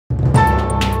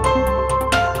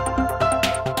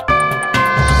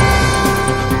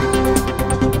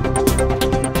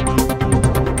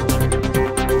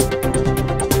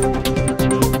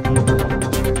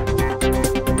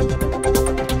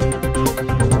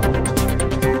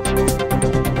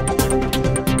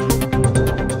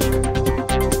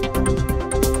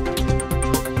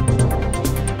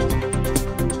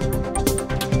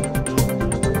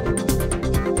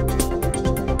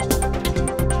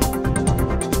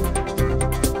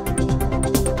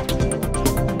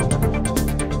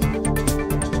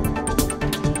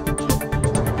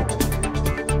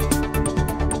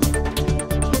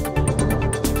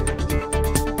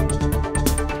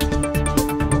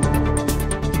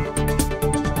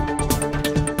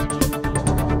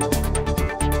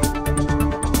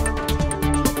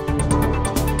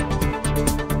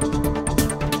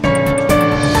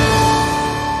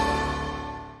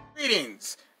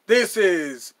This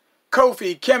is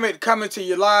Kofi Kemet coming to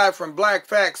you live from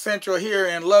Blakfacts Central here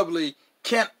in lovely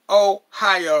Kent,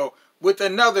 Ohio, with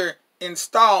another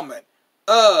installment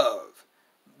of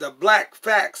the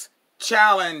Blakfacts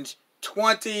Challenge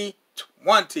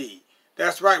 2020.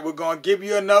 That's right, we're going to give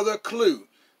you another clue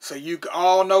so you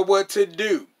all know what to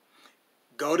do.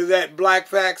 Go to that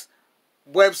Blakfacts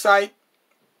website,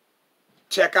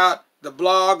 check out the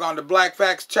blog on the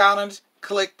Blakfacts Challenge,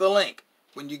 click the link.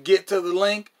 When you get to the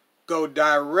link, go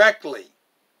directly,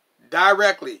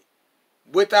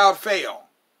 without fail,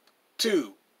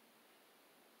 to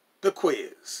the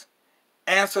quiz.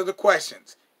 Answer the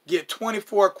questions. Get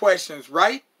 24 questions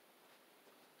right,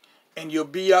 and you'll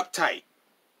be uptight.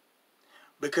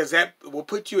 Because that will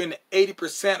put you in the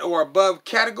 80% or above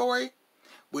category,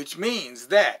 which means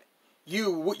that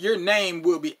your name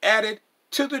will be added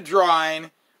to the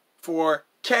drawing for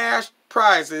cash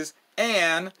prizes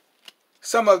and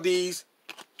some of these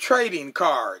trading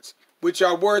cards, which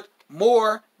are worth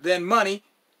more than money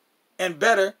and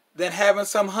better than having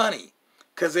some honey,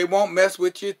 because they won't mess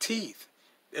with your teeth.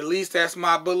 At least that's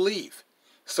my belief.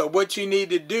 So what you need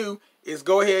to do is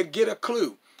go ahead and get a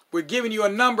clue. We're giving you a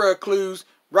number of clues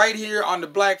right here on the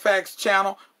Blakfacts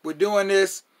channel. We're doing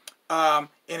this in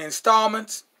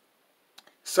installments.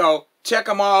 So check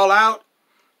them all out.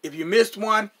 If you missed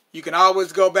one, you can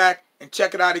always go back and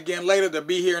check it out again later. They'll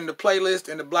be here in the playlist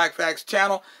in the Blakfacts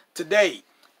channel. Today,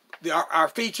 our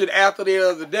featured athlete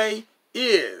of the day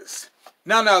is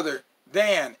none other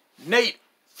than Nate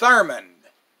Thurmond.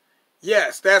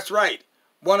 Yes, that's right.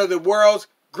 One of the world's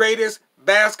greatest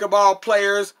basketball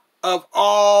players of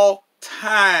all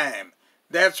time.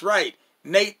 That's right.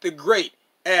 Nate the Great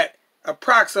at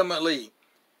approximately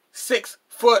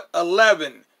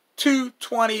 6'11",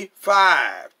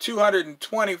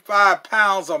 225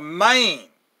 pounds of man.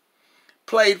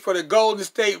 Played for the Golden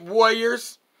State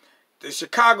Warriors, the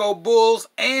Chicago Bulls,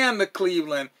 and the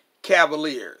Cleveland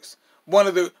Cavaliers. One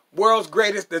of the world's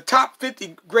greatest, the top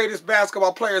 50 greatest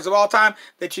basketball players of all time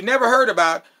that you never heard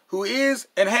about, who is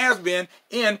and has been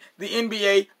in the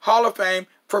NBA Hall of Fame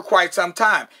for quite some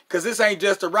time. Because this ain't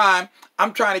just a rhyme.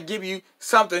 I'm trying to give you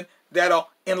something that'll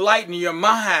enlighten your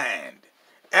mind.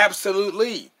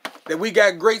 Absolutely. That we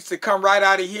got greats that come right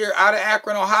out of here, out of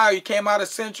Akron, Ohio. He came out of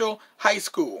Central High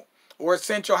School, or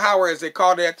Central Howard, as they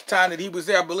called it at the time that he was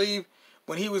there. I believe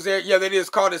when he was there, yeah, that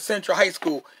is called it Central High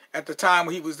School at the time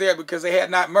when he was there, because they had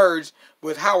not merged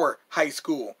with Howard High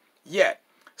School yet.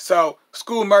 So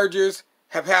school mergers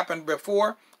have happened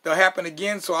before. They'll happen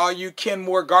again. So all you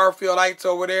Kenmore Garfieldites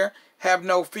over there, have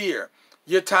no fear.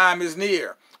 Your time is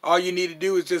near. All you need to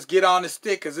do is just get on the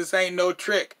stick, because this ain't no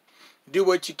trick. Do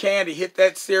what you can to hit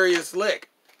that serious lick.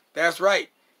 That's right,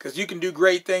 because you can do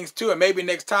great things too, and maybe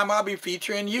next time I'll be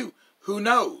featuring you. Who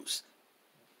knows?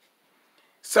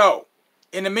 So,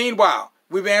 in the meanwhile,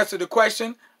 we've answered the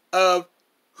question of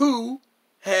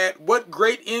what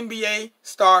great NBA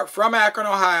star from Akron,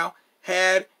 Ohio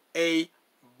had a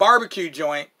barbecue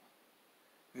joint,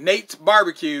 Nate's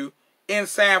Barbecue, in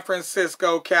San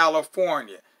Francisco,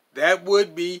 California. That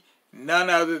would be none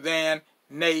other than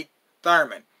Nate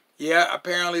Thurmond. Yeah,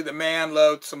 apparently the man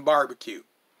loved some barbecue.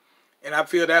 And I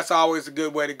feel that's always a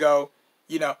good way to go.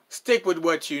 You know, stick with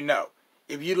what you know.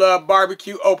 If you love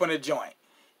barbecue, open a joint.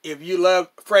 If you love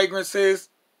fragrances,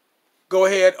 go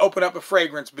ahead, open up a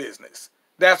fragrance business.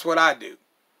 That's what I do.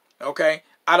 Okay?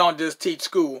 I don't just teach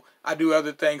school. I do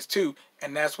other things too.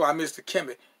 And that's why Mr.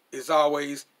 Kemet is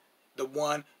always the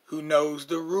one who knows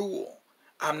the rule.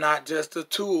 I'm not just a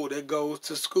tool that goes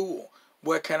to school.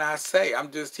 What can I say?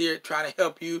 I'm just here trying to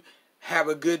help you have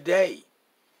a good day.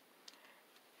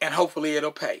 And hopefully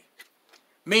it'll pay.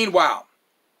 Meanwhile,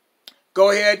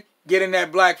 go ahead, get in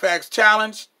that Blakfacts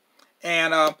Challenge,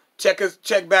 and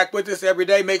check back with us every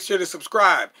day. Make sure to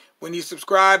subscribe. When you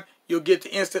subscribe, you'll get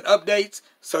the instant updates,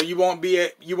 so you won't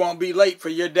be late for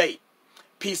your date.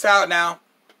 Peace out now.